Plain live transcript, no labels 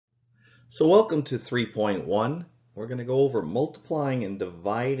So welcome to 3.1. We're going to go over multiplying and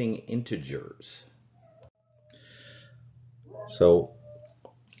dividing integers. So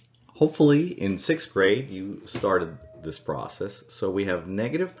hopefully in 6th grade you started this process. So we have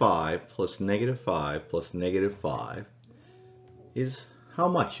 -5 plus -5 plus -5 is how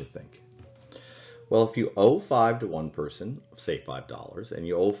much, you think? Well, if you owe 5 to one person, say $5, and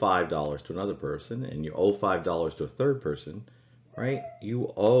you owe $5 to another person, and you owe $5 to a third person, right?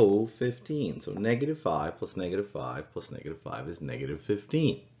 You owe 15. So -5 plus -5 plus -5 is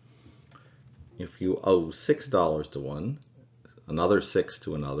 -15. If you owe $6 to one, another 6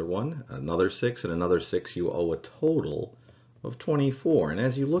 to another one, another 6 and another 6, you owe a total of 24. And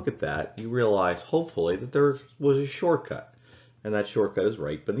as you look at that, you realize hopefully that there was a shortcut. And that shortcut is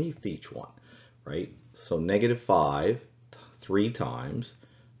right beneath each one, right? So -5 3 times,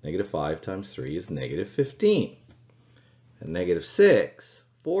 -5 times 3 is -15. And -6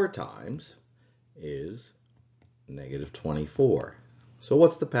 4 times is -24. So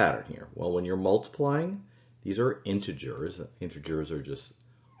what's the pattern here? Well, when you're multiplying, these are integers. Integers are just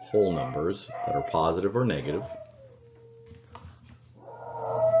whole numbers that are positive or negative.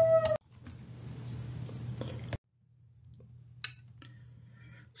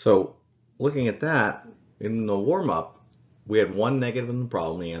 So looking at that, in the warm-up, we had one negative in the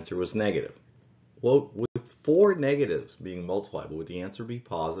problem. The answer was negative. Well, with 4 negatives being multiplied, would the answer be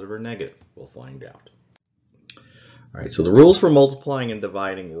positive or negative? We'll find out. All right, so the rules for multiplying and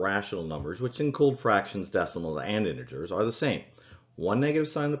dividing rational numbers, which include fractions, decimals, and integers, are the same. One negative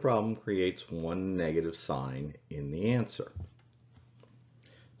sign in the problem creates one negative sign in the answer.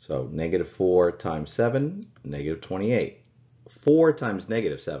 So -4 times 7, -28. 4 times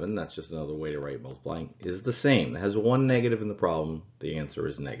 -7, that's just another way to write multiplying, is the same. It has one negative in the problem. The answer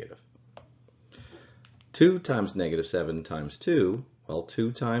is negative. 2 times -7 times 2, well,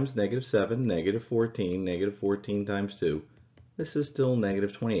 2 times -7, -14, -14 times 2, this is still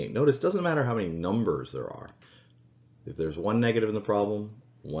 -28. Notice it doesn't matter how many numbers there are. If there's one negative in the problem,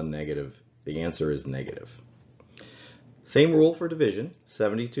 one negative, the answer is negative. Same rule for division.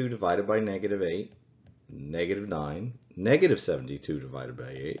 72 divided by -8, -9. -72 divided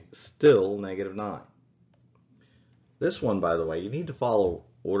by 8, still -9. This one, by the way, you need to follow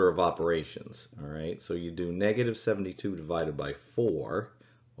order of operations. All right, so you do -72 divided by 4.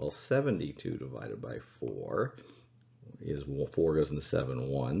 Well, 72 divided by 4 is 4 goes into 7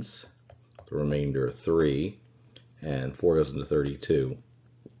 once, the remainder 3, and 4 goes into 32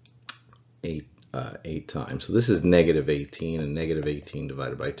 8 times. So this is -18, and -18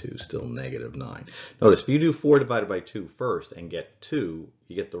 divided by 2 is still -9. Notice if you do 4 divided by 2 first and get 2,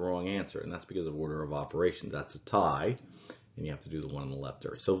 you get the wrong answer, and that's because of order of operations. That's a tie, and you have to do the one on the left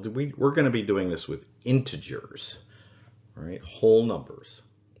there. So we're going to be doing this with integers, all right, whole numbers,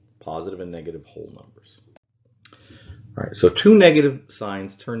 positive and negative whole numbers. All right, so two negative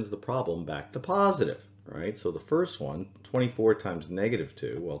signs turns the problem back to positive. Right, so the first one, 24 times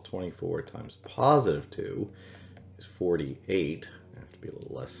 -2, well, 24 times +2 is 48. I have to be a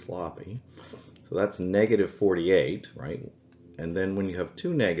little less sloppy. So that's -48, right? And then when you have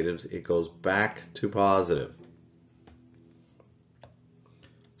two negatives, it goes back to positive.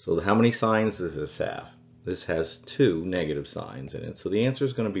 So how many signs does this have? This has two negative signs in it. So the answer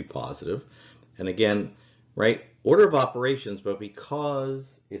is going to be positive. And again, right, order of operations, but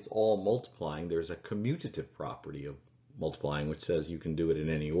because it's all multiplying, there's a commutative property of multiplying, which says you can do it in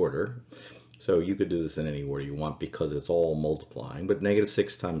any order. So you could do this in any order you want because it's all multiplying. But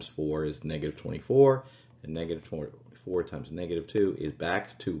 -6 times 4 is -24, and -24 times -2 is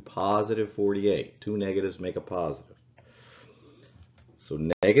back to +48. Two negatives make a positive. So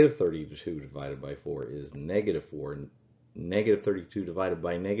 -32 divided by 4 is -4. -32 divided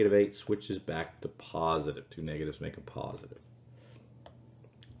by -8 switches back to positive. Two negatives make a positive.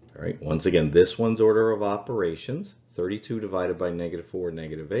 All right, once again, this one's order of operations. 32 divided by -4,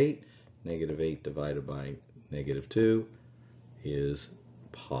 -8. -8 divided by -2 is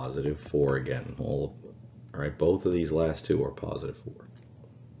 +4 again. All right, both of these last two are +4.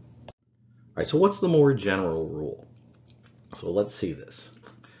 All right, so what's the more general rule? So let's see this.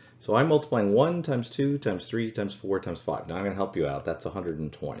 So I'm multiplying 1 times 2 times 3 times 4 times 5. Now I'm going to help you out. That's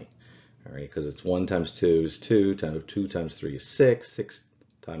 120. All right, because it's 1 times 2 is 2, times 2 times 3 is 6, 6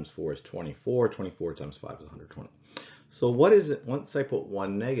 times 4 is 24, 24 times 5 is 120. So what is it once I put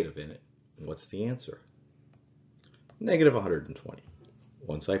one negative in it? What's the answer? -120.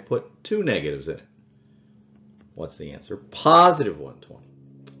 Once I put two negatives in it, what's the answer? +120.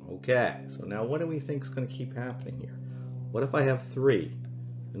 Okay, so now what do we think is going to keep happening here? What if I have 3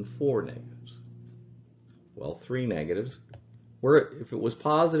 and 4 negatives? Well, 3 negatives. If it was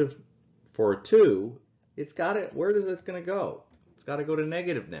For a 2, it's got it. Where is it going to go? It's got to go to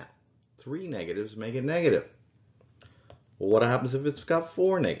negative now. 3 negatives make it negative. Well, what happens if it's got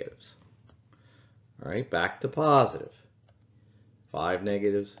 4 negatives? All right, back to positive. 5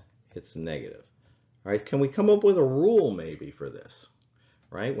 negatives, it's negative. All right, can we come up with a rule maybe for this?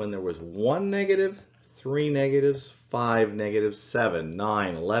 Right, when there was 1 negative, 3 negatives, 5 negatives, 7,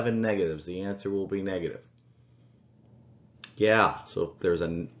 9, 11 negatives, the answer will be negative. Yeah, so if there's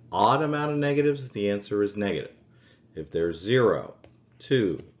an odd amount of negatives, the answer is negative. If there's 0,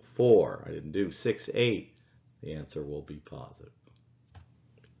 2, 4, I didn't do 6, 8, the answer will be positive.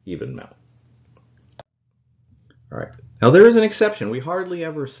 Even amount. All right, now there is an exception. We hardly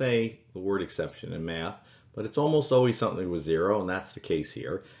ever say the word exception in math, but it's almost always something with 0, and that's the case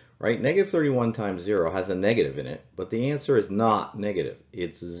here. Right, negative 31 times 0 has a negative in it, but the answer is not negative.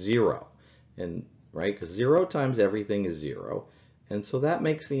 It's 0. And right, because 0 times everything is 0, and so that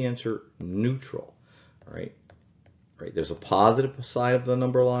makes the answer neutral. All right, there's a positive side of the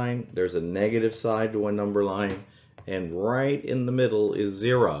number line, there's a negative side to a number line, and right in the middle is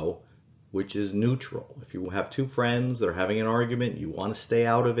 0, which is neutral. If you have two friends that are having an argument, you want to stay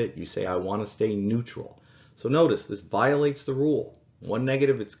out of it, you say, I want to stay neutral. So notice, this violates the rule. 1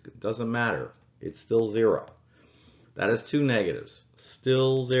 negative, it doesn't matter. It's still 0. That is 2 negatives.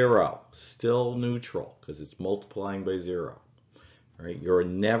 Still 0. Still neutral, because it's multiplying by 0. All right? You're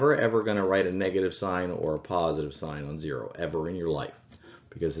never, ever going to write a negative sign or a positive sign on 0, ever in your life,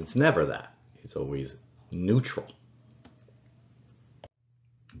 because it's never that. It's always neutral.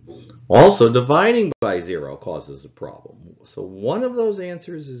 Also, dividing by 0 causes a problem. So one of those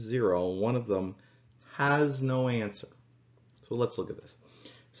answers is 0, and one of them has no answer. So let's look at this.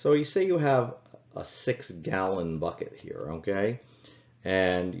 So you say you have a 6-gallon bucket here, okay?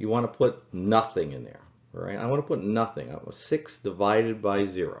 And you want to put nothing in there, all right? I want to put nothing. 6 divided by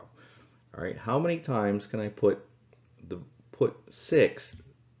 0. All right, how many times can I put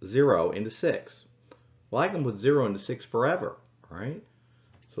 0 into 6? Well, I can put 0 into 6 forever, all right?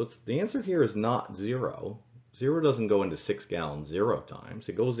 So the answer here is not 0. 0 doesn't go into 6 gallons 0 times.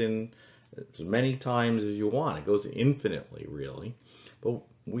 It goes in as many times as you want. It goes infinitely, really. But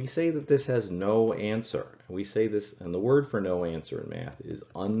we say that this has no answer. We say this, and the word for no answer in math is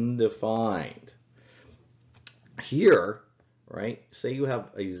undefined. Here, right, say you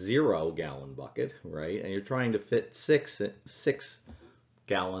have a 0-gallon bucket, right, and you're trying to fit six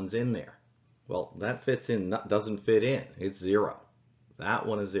gallons in there. Well, that doesn't fit in. It's 0. That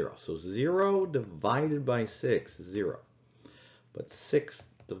one is 0. So 0 divided by 6 is 0. But 6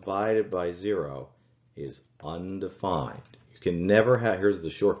 divided by 0 is undefined. You can never have, here's the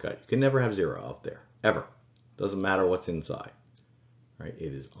shortcut, you can never have 0 out there, ever. Doesn't matter what's inside. Right?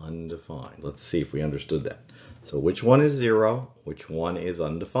 It is undefined. Let's see if we understood that. So which one is 0? Which one is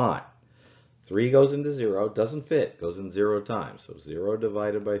undefined? 3 goes into 0, doesn't fit, goes in 0 times. So 0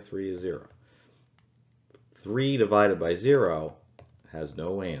 divided by 3 is 0. 3 divided by 0 has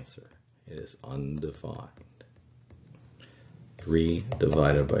no answer. It is undefined. 3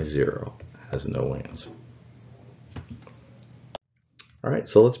 divided by 0 has no answer. All right,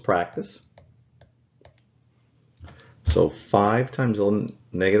 so let's practice. So 5 times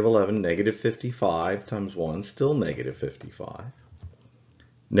negative 11, negative 55 times 1, still negative 55.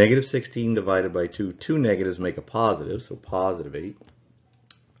 Negative 16 divided by 2, 2 negatives make a positive, so positive 8.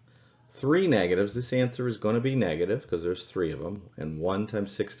 3 negatives, this answer is going to be negative because there's 3 of them, and 1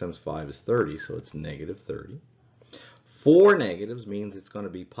 times 6 times 5 is 30, so it's negative 30. 4 negatives means it's going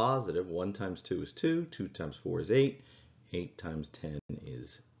to be positive. 1 times 2 is 2, 2 times 4 is 8, 8 times 10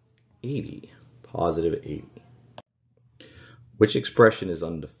 is 80, positive 80. Which expression is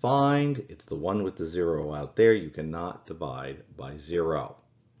undefined? It's the one with the 0 out there. You cannot divide by 0.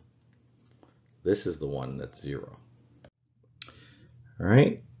 This is the one that's 0. All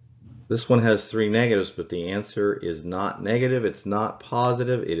right. This one has 3 negatives, but the answer is not negative. It's not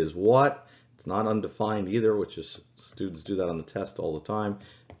positive. It is what? It's not undefined either, which is students do that on the test all the time.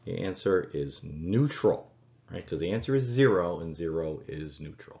 The answer is neutral, right? Because the answer is 0, and 0 is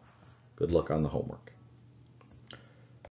neutral. Good luck on the homework.